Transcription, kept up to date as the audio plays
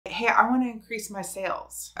hey, I want to increase my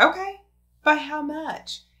sales. Okay, by how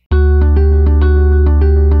much?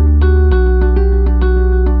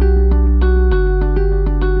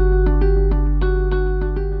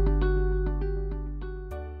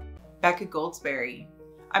 Back at Goldsberry.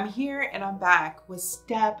 I'm here and I'm back with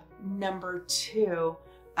step number 2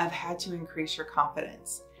 of how to increase your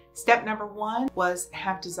confidence. Step number 1 was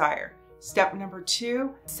have desire. Step number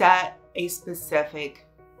 2, set a specific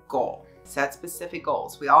goal. Set specific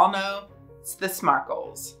goals. We all know it's the SMART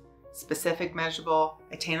goals. Specific, measurable,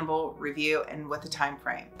 attainable, review, and with a time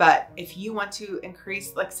frame. But if you want to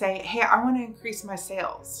increase, like say, hey, I want to increase my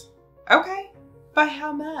sales. Okay, by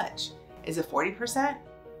how much? Is it 40%?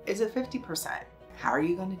 Is it 50%? How are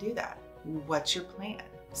you going to do that? What's your plan?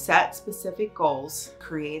 Set specific goals,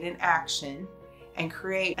 create an action, and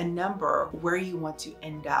create a number where you want to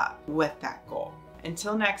end up with that goal.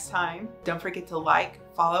 Until next time, don't forget to like,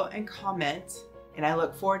 follow, and comment. And I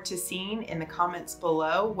look forward to seeing in the comments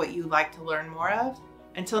below what you'd like to learn more of.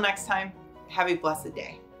 Until next time, have a blessed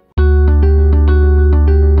day.